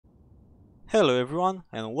Hello everyone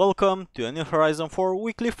and welcome to a new Horizon 4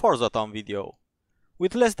 Weekly Forzathon video.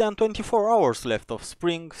 With less than 24 hours left of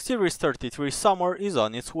spring, Series 33 summer is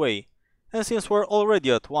on its way. And since we're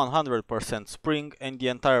already at 100% spring and the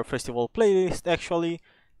entire festival playlist actually,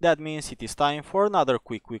 that means it is time for another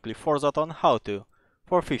quick Weekly Forzathon how-to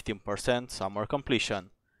for 15% summer completion.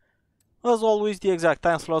 As always, the exact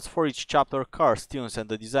time slots for each chapter, cars, tunes and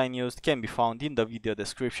the design used can be found in the video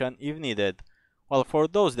description if needed. While for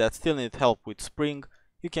those that still need help with spring,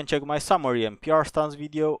 you can check my summary and PR stunts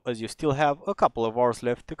video as you still have a couple of hours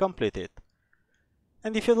left to complete it.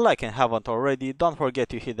 And if you'd like and haven't already, don't forget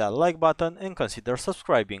to hit that like button and consider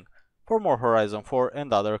subscribing for more Horizon 4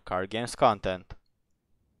 and other car games content.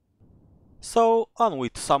 So on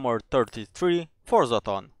with Summer 33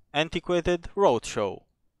 Forzathon Antiquated Roadshow.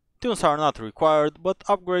 Tunes are not required, but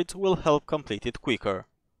upgrades will help complete it quicker.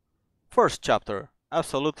 First chapter,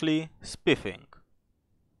 absolutely Spiffing.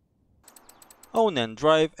 Own and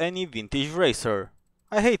drive any vintage racer.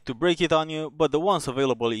 I hate to break it on you, but the ones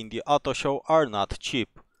available in the auto show are not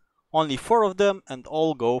cheap. Only 4 of them and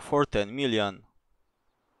all go for 10 million.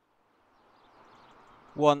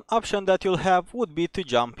 One option that you'll have would be to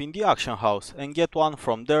jump in the auction house and get one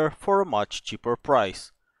from there for a much cheaper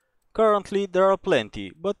price. Currently there are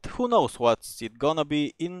plenty, but who knows what's it gonna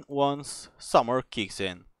be in once summer kicks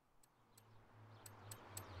in.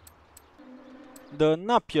 The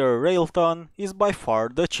Napier Railton is by far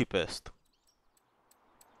the cheapest.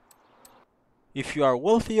 If you are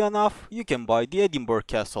wealthy enough, you can buy the Edinburgh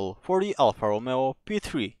Castle for the Alfa Romeo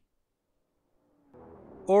P3.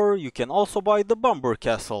 Or you can also buy the Bamber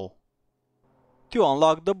Castle to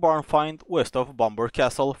unlock the barn find west of Bamber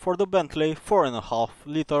Castle for the Bentley 4.5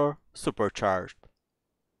 liter supercharged.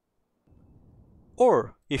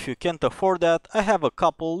 Or, if you can't afford that, I have a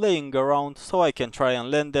couple laying around so I can try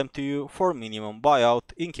and lend them to you for minimum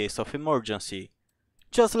buyout in case of emergency.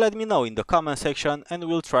 Just let me know in the comment section and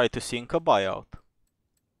we'll try to sync a buyout.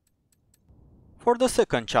 For the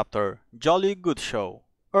second chapter, Jolly Good Show.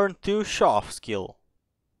 Earn 2 Showoff skill.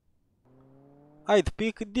 I'd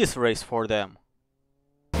pick this race for them.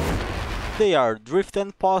 They are drift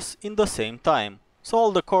and pass in the same time, so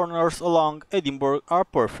all the corners along Edinburgh are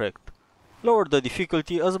perfect. Lower the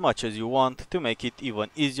difficulty as much as you want to make it even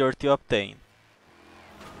easier to obtain.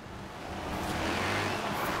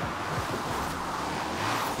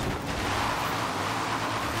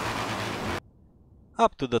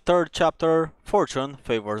 Up to the third chapter, Fortune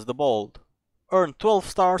favors the bold. Earn 12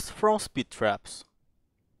 stars from speed traps.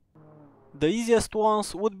 The easiest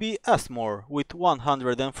ones would be Asmore with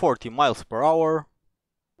 140 miles per hour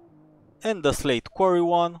and the Slate Quarry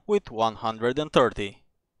one with 130.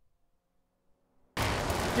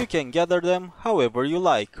 You can gather them however you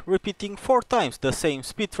like, repeating 4 times the same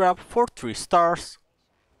speed trap for 3 stars,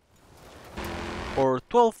 or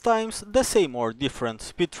 12 times the same or different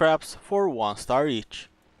speed traps for 1 star each.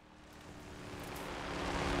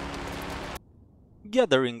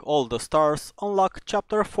 Gathering all the stars unlock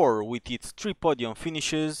Chapter 4 with its 3 podium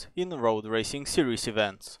finishes in Road Racing Series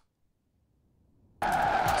events.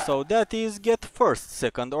 So that is get first,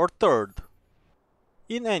 second or third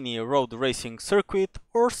in any road racing circuit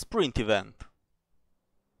or sprint event.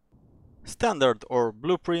 Standard or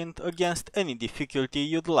blueprint against any difficulty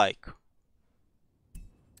you'd like.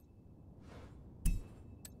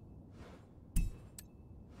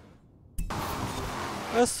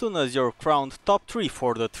 As soon as you're crowned top 3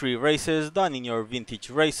 for the 3 races done in your vintage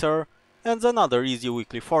racer, ends another easy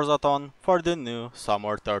weekly Forzathon for the new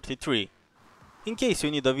Summer 33. In case you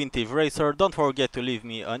need a vintage racer, don't forget to leave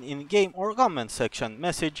me an in-game or comment section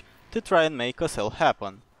message to try and make a sale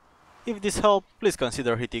happen. If this helped, please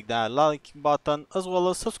consider hitting that like button as well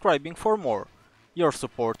as subscribing for more. Your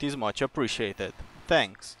support is much appreciated.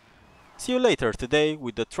 Thanks. See you later today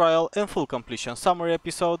with the trial and full completion summary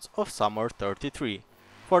episodes of Summer 33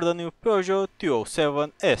 for the new Peugeot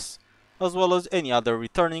 207S, as well as any other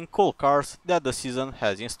returning cool cars that the season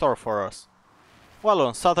has in store for us. While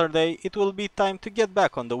on Saturday it will be time to get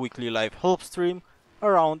back on the weekly live help stream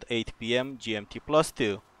around 8 PM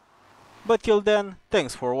GMT+2. But till then,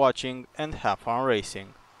 thanks for watching and have fun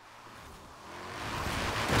racing.